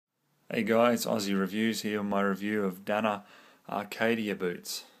Hey guys, Ozzie Reviews here, my review of Danner Acadia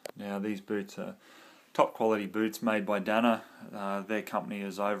boots. Now these boots are top quality boots made by Danner. Their company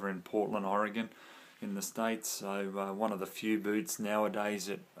is over in Portland, Oregon in the States, so one of the few boots nowadays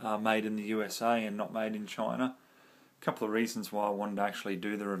that are made in the USA and not made in China. A couple of reasons why I wanted to actually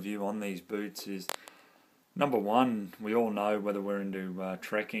do the review on these boots is, number one, we all know whether we're into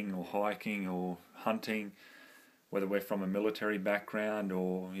trekking or hiking or hunting, whether we're from a military background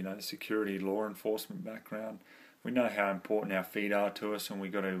or security law enforcement background, we know how important our feet are to us, and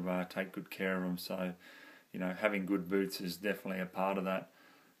we've got to take good care of them. So, having good boots is definitely a part of that.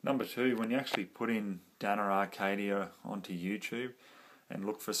 Number two, when you actually put in Danner Acadia onto YouTube and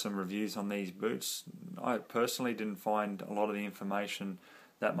look for some reviews on these boots, I personally didn't find a lot of the information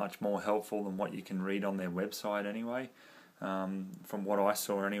that much more helpful than what you can read on their website anyway. From what I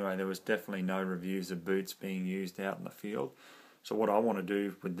saw anyway, there was definitely no reviews of boots being used out in the field. So what I want to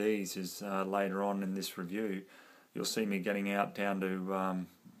do with these is later on in this review, you'll see me getting out down to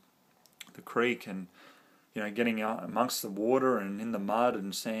the creek and getting out amongst the water and in the mud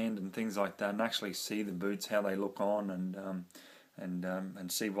and sand and things like that, and actually see the boots, how they look on,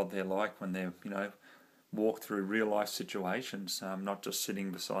 and see what they're like when they're walk through real life situations, not just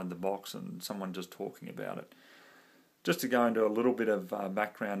sitting beside the box and someone just talking about it. Just to go into a little bit of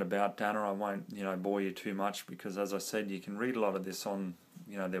background about Danner, I won't bore you too much because, as I said, you can read a lot of this on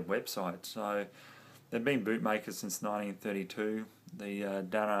their website. So they've been boot makers since 1932. The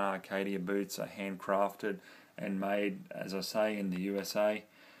Danner Acadia boots are handcrafted and made, as I say, in the USA.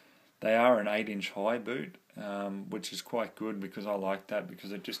 They are an 8-inch high boot, which is quite good because I like that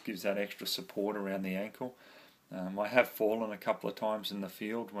because it just gives that extra support around the ankle. I have fallen a couple of times in the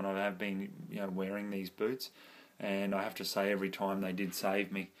field when I have been wearing these boots. And I have to say, every time they did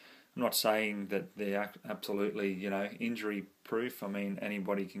save me. I'm not saying that they're absolutely, injury proof. I mean,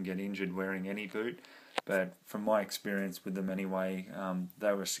 anybody can get injured wearing any boot. But from my experience with them anyway,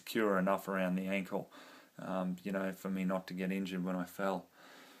 they were secure enough around the ankle, for me not to get injured when I fell.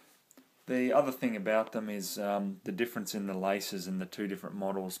 The other thing about them is the difference in the laces in the two different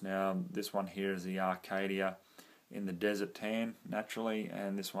models. Now, this one here is the Acadia in the desert tan naturally,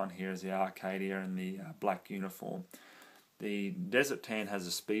 and this one here is the Acadia in the black uniform. The desert tan has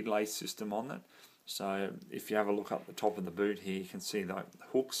a speed lace system on it, so if you have a look up the top of the boot here, you can see the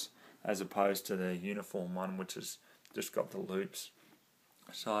hooks as opposed to the uniform one, which has just got the loops.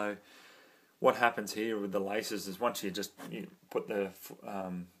 So what happens here with the laces is once you put the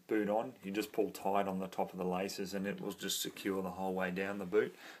boot on, you just pull tight on the top of the laces and it will just secure the whole way down the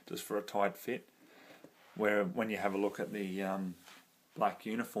boot just for a tight fit. Where when you have a look at the black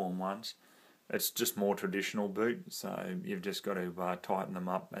uniform ones, it's just more traditional boot, so you've just got to tighten them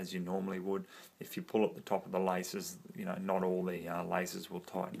up as you normally would. If you pull at the top of the laces, not all the laces will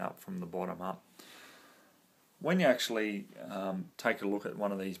tighten up from the bottom up. When you actually take a look at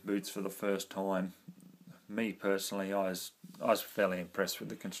one of these boots for the first time, me personally, I was fairly impressed with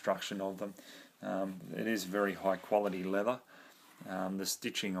the construction of them. It is very high quality leather. The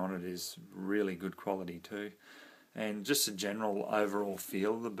stitching on it is really good quality too, and just a general overall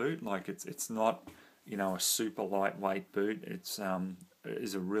feel of the boot, like it's not a super lightweight boot. It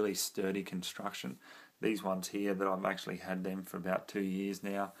is a really sturdy construction. These ones here that I've actually had them for about 2 years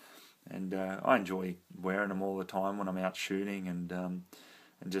now, and I enjoy wearing them all the time when I'm out shooting and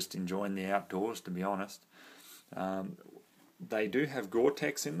just enjoying the outdoors, to be honest. They do have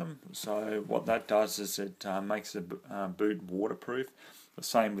Gore-tex in them, so what that does is it makes the boot waterproof. The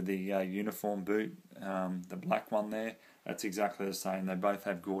same with the uniform boot, the black one there, that's exactly the same. They both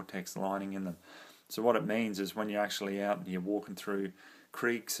have Gore-tex lining in them. So what it means is when you're actually out and you're walking through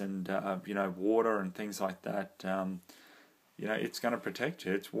creeks and water and things like that, it's going to protect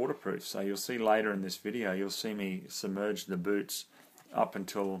you. It's waterproof. So you'll see later in this video, you'll see me submerge the boots up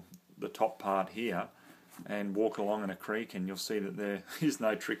until the top part here, and walk along in a creek, and you'll see that there is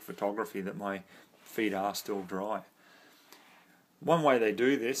no trick photography, that my feet are still dry. One way they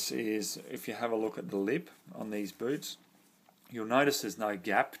do this is, if you have a look at the lip on these boots, you'll notice there's no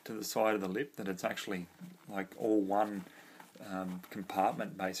gap to the side of the lip, that it's actually like all one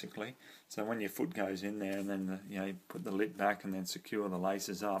compartment basically. So when your foot goes in there and then you put the lip back and then secure the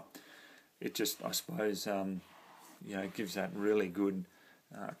laces up, it just, I suppose, gives that really good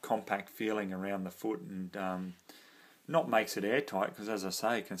compact feeling around the foot, and not makes it airtight, because as I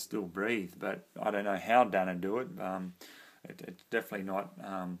say, it can still breathe, but I don't know how Danner do it. It's definitely not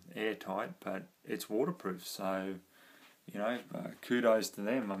airtight, but it's waterproof, so kudos to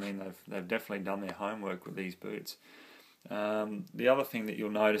them. I mean, they've definitely done their homework with these boots. The other thing that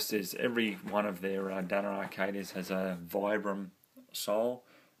you'll notice is every one of their Danner Acadias has a Vibram sole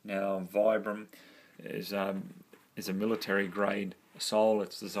Now Vibram is a military grade sole.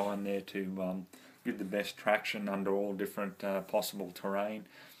 It's designed there to give the best traction under all different possible terrain.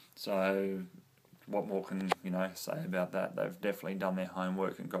 So what more can say about that? They've definitely done their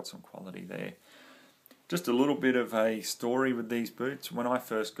homework and got some quality there. Just a little bit of a story with these boots. When I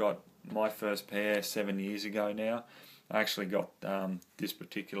first got my first pair 7 years ago now, I actually got this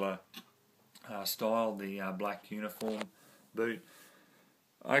particular style, the black uniform boot.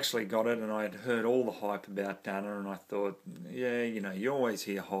 I actually got it and I had heard all the hype about Danner, and I thought, yeah, you always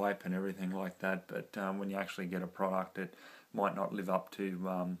hear hype and everything like that, but when you actually get a product, it might not live up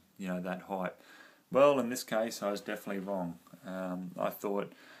to that hype. Well, in this case, I was definitely wrong. I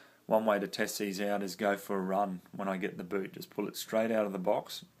thought one way to test these out is go for a run when I get the boot. Just pull it straight out of the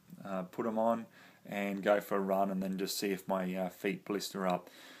box, put them on, and go for a run, and then just see if my feet blister up.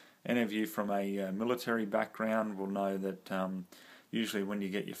 Any of you from a military background will know that usually when you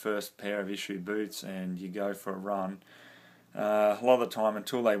get your first pair of issue boots and you go for a run, a lot of the time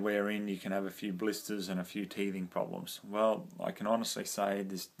until they wear in, you can have a few blisters and a few teething problems. Well, I can honestly say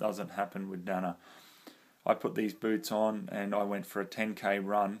this doesn't happen with Danner. I put these boots on and I went for a 10k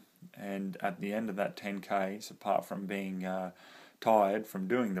run, and at the end of that 10k, apart from being tired from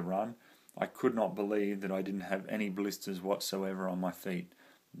doing the run, I could not believe that I didn't have any blisters whatsoever on my feet.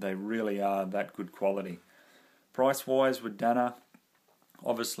 They really are that good quality. Price wise with Danner,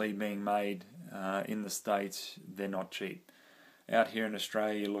 obviously being made in the States, they're not cheap. Out here in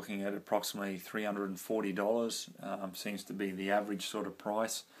Australia, you're looking at approximately $340, seems to be the average sort of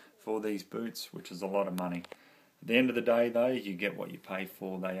price for these boots, which is a lot of money. At the end of the day though, you get what you pay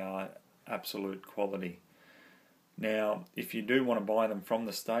for. They are absolute quality. Now, if you do want to buy them from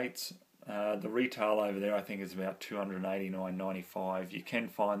the States, the retail over there I think is about $289.95. You can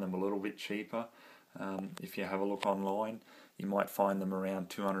find them a little bit cheaper. If you have a look online, you might find them around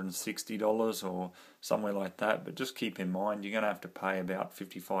 $260 or somewhere like that, but just keep in mind you're going to have to pay about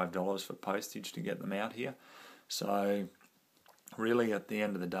 $55 for postage to get them out here. So really at the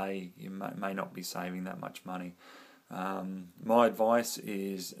end of the day, you may not be saving that much money. My advice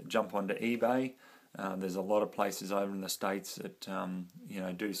is jump onto eBay. There's a lot of places over in the States that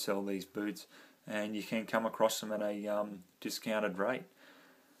do sell these boots, and you can come across them at a discounted rate.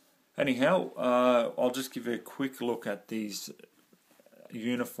 Anyhow, I'll just give you a quick look at these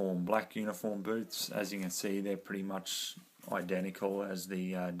black uniform boots. As you can see, they're pretty much identical as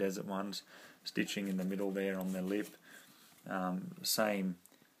the desert ones. Stitching in the middle there on the lip. Same,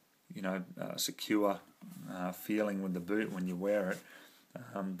 secure feeling with the boot when you wear it.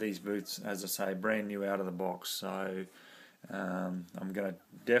 These boots, as I say, brand new out of the box, so I'm going to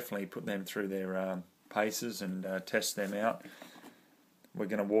definitely put them through their paces and test them out. We're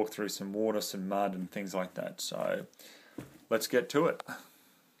going to walk through some water, some mud and things like that, so let's get to it.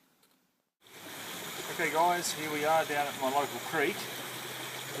 Okay guys, here we are down at my local creek,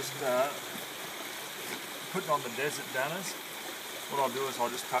 just putting on the desert Danners. What I'll do is I'll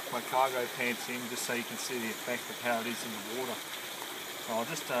just tuck my cargo pants in just so you can see the effect of how it is in the water. So I'll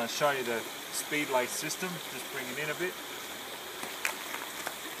just show you the speed lace system, just bring it in a bit.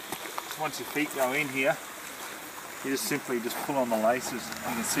 So once your feet go in here, you just simply pull on the laces.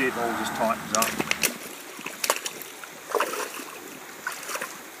 You can see it all just tightens up.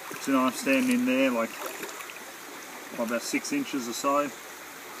 So I'm standing in there like about 6 inches or so.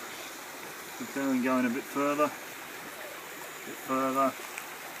 And going a bit further.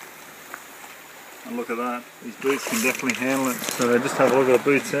 And look at that, these boots can definitely handle it. So just have a look at the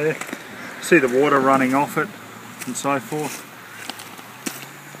boots there. See the water running off it and so forth.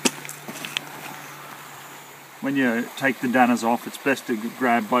 When you take the Danners off, it's best to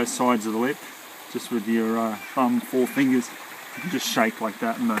grab both sides of the lip, just with your thumb, 4 fingers. You can just shake like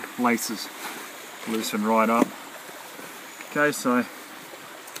that and the laces loosen right up. Okay, so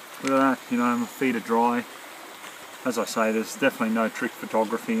look at that, my feet are dry. As I say, there's definitely no trick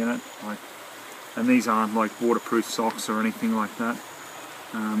photography in it. And these aren't like waterproof socks or anything like that.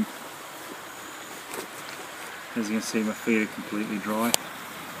 As you can see, my feet are completely dry.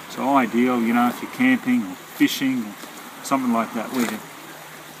 So ideal, if you're camping or fishing or something like that, where you're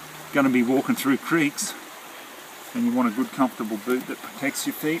going to be walking through creeks and you want a good comfortable boot that protects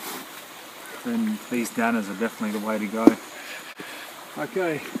your feet, then these Danners are definitely the way to go.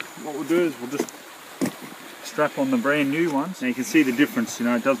 Okay, what we'll do is we'll just strap on the brand new ones. Now you can see the difference, it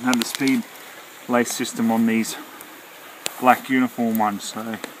doesn't have the speed lace system on these black uniform ones,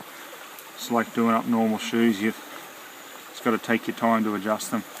 so it's like doing up normal shoes. You've just got to take your time to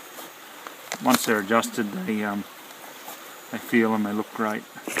adjust them. Once they're adjusted, they feel and they look great.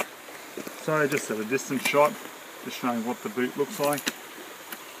 So just at a distance shot, just showing what the boot looks like.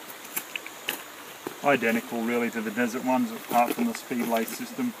 identical really to the desert ones, apart from the speedway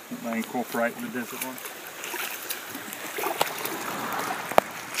system that they incorporate in the desert one.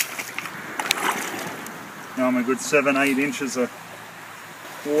 Now I'm a good 7-8 inches of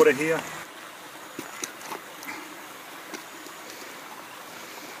water here.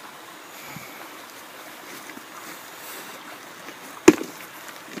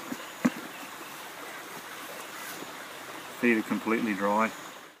 Feet are completely dry.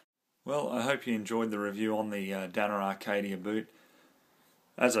 Well, I hope you enjoyed the review on the Danner Acadia boot.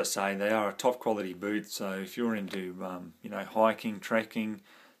 As I say, they are a top quality boot, so if you're into hiking, trekking,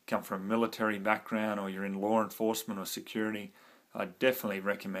 come from a military background, or you're in law enforcement or security, I definitely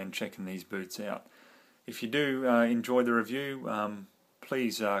recommend checking these boots out. If you do enjoy the review,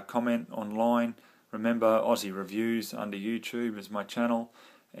 please comment online. Remember, Ozzie Reviews under YouTube is my channel,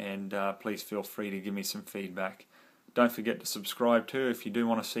 and please feel free to give me some feedback. Don't forget to subscribe too if you do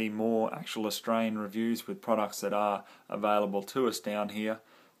want to see more actual Australian reviews with products that are available to us down here.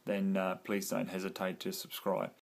 Then please don't hesitate to subscribe.